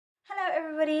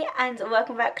everybody and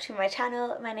welcome back to my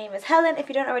channel. My name is Helen if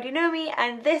you don't already know me,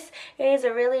 and this is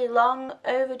a really long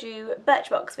overdue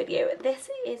Birchbox video. This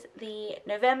is the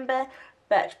November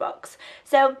Birchbox.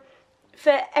 So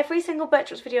for every single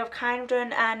Birchbox video I've kind of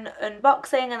done an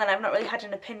unboxing and then I've not really had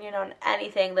an opinion on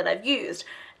anything that I've used.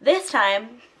 This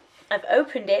time I've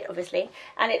opened it obviously,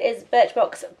 and it is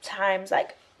Birchbox times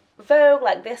like Vogue,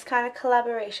 like this kind of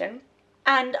collaboration,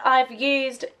 and I've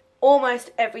used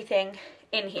almost everything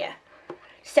in here.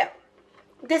 So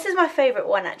this is my favourite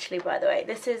one actually, by the way.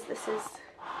 This is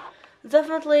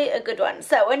definitely a good one.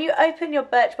 So when you open your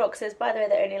Birchboxes, by the way,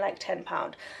 they're only like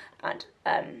 £10 and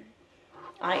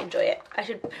I enjoy it.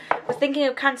 Was thinking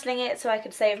of cancelling it so I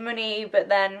could save money, but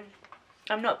then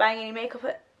I'm not buying any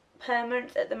makeup per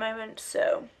month at the moment,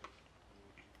 so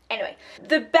anyway.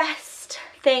 The best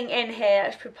thing in here, I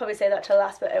should probably say that to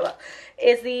last, but oh well,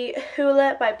 is the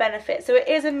Hoola by Benefit. So it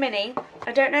is a mini.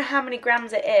 I don't know how many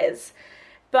grams it is,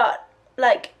 but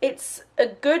like it's a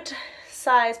good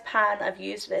size pan. I've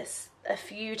used this a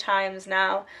few times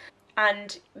now,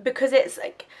 and because it's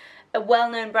like a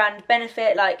well-known brand,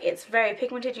 Benefit, like it's very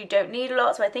pigmented, you don't need a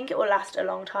lot, so I think it will last a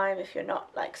long time if you're not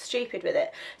like stupid with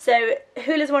it. So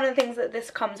Hoola's one of the things that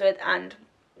this comes with, and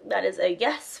that is a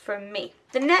yes from me.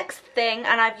 The next thing,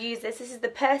 and I've used this is the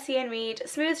Percy & Reed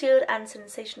Smooth Shield and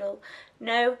Sensational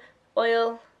No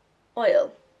Oil.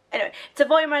 Anyway, it's a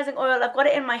volumizing oil. I've got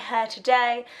it in my hair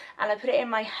today, and I put it in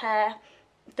my hair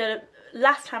the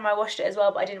last time I washed it as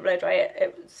well, but I didn't blow dry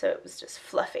it, so it was just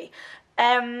fluffy.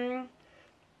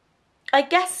 I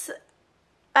guess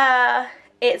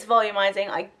it's volumizing,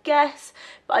 I guess,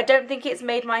 but I don't think it's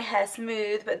made my hair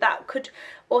smooth, but that could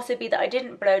also be that I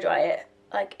didn't blow dry it.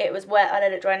 Like it was wet, I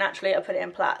let it dry naturally, I put it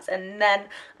in plaits, and then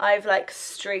I've like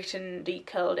straightened,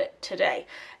 decurled it today.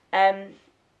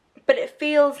 But it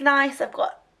feels nice. I've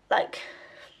got like,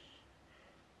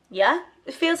 yeah,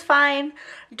 it feels fine.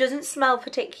 It doesn't smell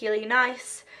particularly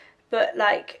nice, but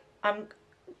like I'm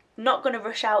not going to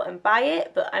rush out and buy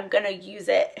it, but I'm going to use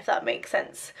it if that makes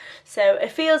sense. So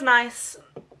it feels nice.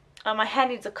 My hair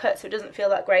needs a cut so it doesn't feel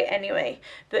that great anyway,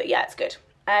 but yeah, it's good.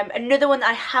 Another one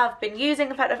that I have been using,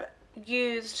 in fact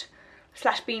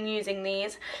I've been using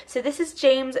these. So this is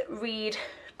James Reed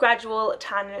Gradual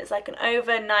Tan, and it's like an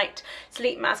overnight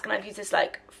sleep mask, and I've used this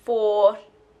like 4-5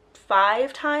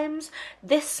 times.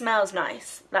 This smells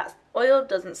nice. That oil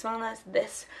doesn't smell nice.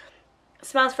 This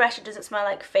smells fresh. It doesn't smell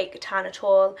like fake tan at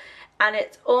all, and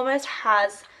it almost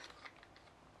has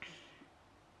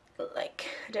like,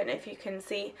 I don't know if you can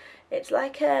see, it's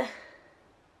like a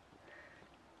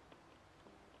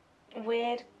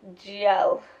weird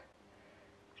gel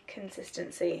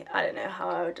consistency. I don't know how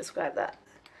I would describe that.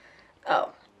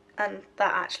 Oh, and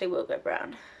that actually will go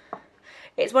brown.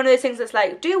 It's one of those things that's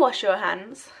like, do wash your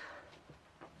hands.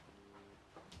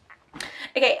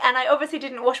 Okay, and I obviously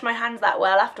didn't wash my hands that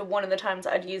well after one of the times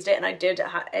that I'd used it, and I did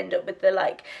end up with the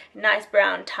like nice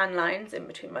brown tan lines in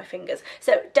between my fingers.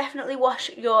 So definitely wash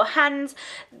your hands.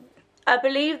 I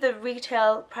believe the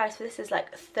retail price for this is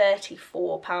like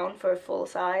 £34 for a full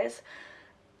size.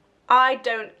 I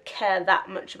don't care that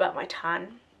much about my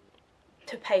tan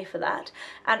to pay for that,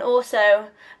 and also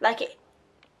like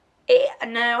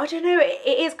no, I don't know,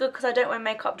 it is good because I don't wear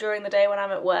makeup during the day when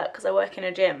I'm at work because I work in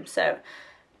a gym, so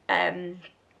it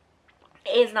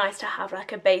is nice to have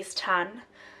like a base tan,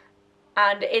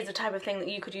 and it is the type of thing that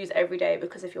you could use every day,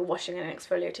 because if you're washing and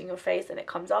exfoliating your face then it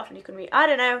comes off and you can I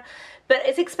don't know, but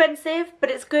it's expensive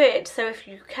but it's good, so if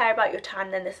you care about your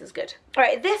tan then this is good.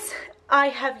 Alright, this I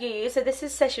have used, so this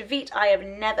is Sèche Vite. I have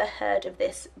never heard of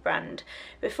this brand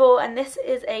before, and this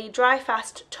is a dry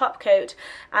fast top coat,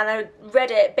 and I read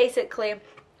it, basically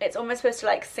it's almost supposed to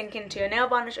like sink into your nail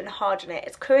varnish and harden it.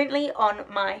 It's currently on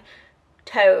my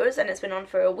toes and it's been on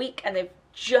for a week and they've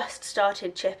just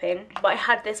started chipping, but I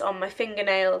had this on my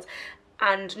fingernails,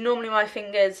 and normally my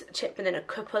fingers chip within a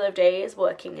couple of days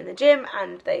working in the gym,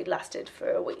 and they lasted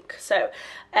for a week. So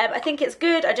I think it's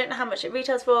good. I don't know how much it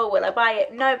retails for. Will I buy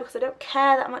it? No, because I don't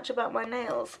care that much about my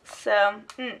nails. So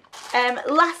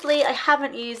lastly, I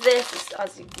haven't used this,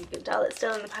 as you can tell it's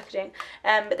still in the packaging,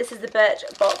 but this is the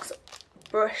Birchbox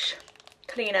brush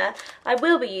cleaner. I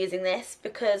will be using this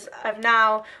because I've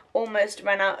now almost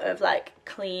run out of like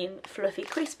clean fluffy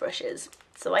crease brushes,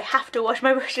 so I have to wash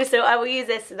my brushes, so I will use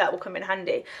this, so that will come in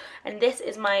handy. And this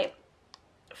is my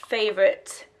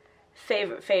favourite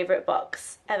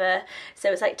box ever.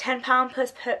 So it's like £10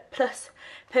 plus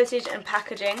postage and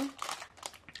packaging,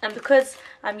 and because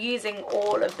I'm using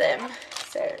all of them,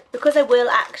 so because I will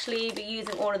actually be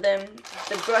using all of them,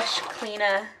 the brush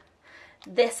cleaner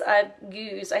This I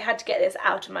had to get this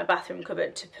out of my bathroom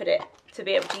cupboard to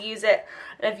be able to use it.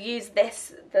 And I've used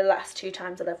this the last 2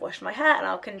 times that I've washed my hair, and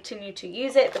I'll continue to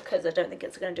use it because I don't think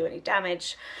it's going to do any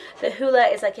damage. The Hula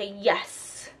is like a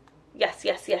yes.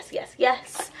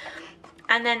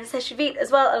 And then Seshivit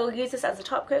as well, I will use this as a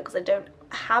top coat because I don't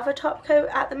have a top coat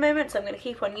at the moment, so I'm going to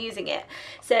keep on using it.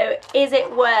 So is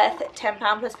it worth £10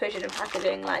 plus postage and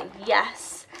packaging? Like,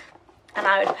 yes, and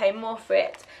I would pay more for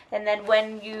it. And then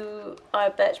when you are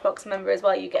a Birchbox member as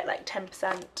well, you get like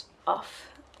 10% off,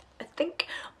 I think,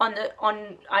 on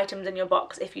items in your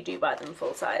box if you do buy them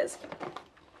full size.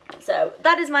 So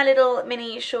that is my little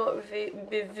mini short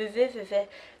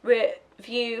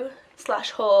review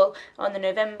slash haul on the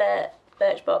November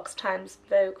Birchbox times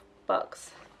Vogue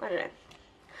box. I don't know.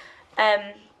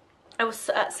 I will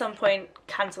at some point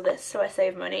cancel this so I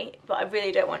save money, but I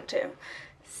really don't want to.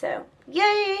 So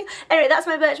yay! Anyway, that's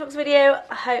my Birchbox video.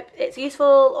 I hope it's useful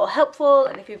or helpful,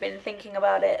 and if you've been thinking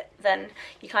about it, then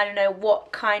you kind of know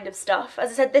what kind of stuff.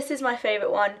 As I said, this is my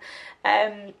favourite one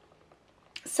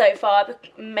so far,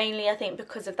 mainly I think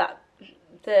because of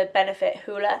the Benefit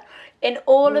Hula. In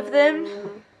all of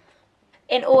them,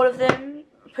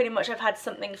 pretty much I've had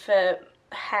something for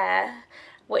hair,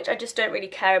 which I just don't really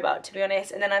care about, to be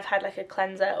honest. And then I've had like a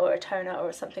cleanser or a toner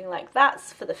or something like that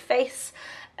for the face.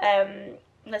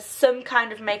 There's some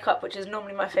kind of makeup, which is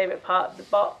normally my favourite part of the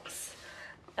box.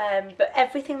 But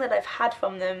everything that I've had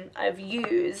from them I've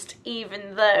used,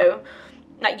 even though,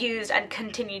 like, used and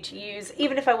continue to use,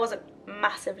 even if I wasn't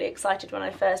massively excited when I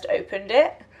first opened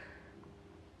it.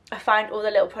 I find all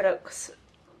the little products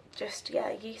just,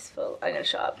 yeah, useful. I'm gonna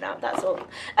shut up now, that's all.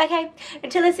 Okay,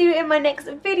 until I see you in my next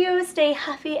video, stay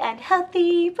happy and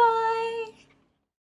healthy, bye!